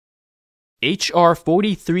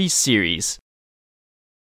HR43 series.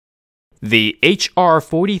 The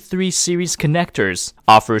HR43 series connectors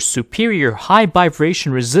offer superior high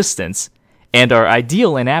vibration resistance and are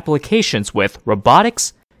ideal in applications with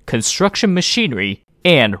robotics, construction machinery,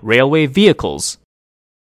 and railway vehicles.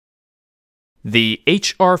 The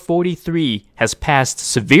HR43 has passed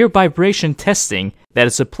severe vibration testing that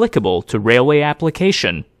is applicable to railway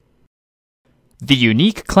application. The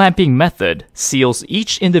unique clamping method seals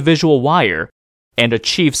each individual wire and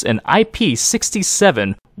achieves an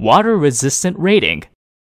IP67 water-resistant rating.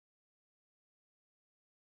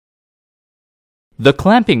 The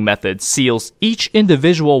clamping method seals each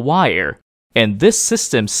individual wire, and this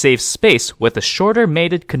system saves space with a shorter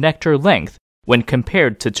mated connector length when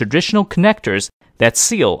compared to traditional connectors that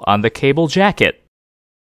seal on the cable jacket.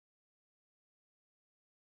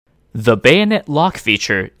 The bayonet lock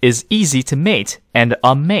feature is easy to mate and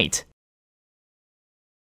unmate.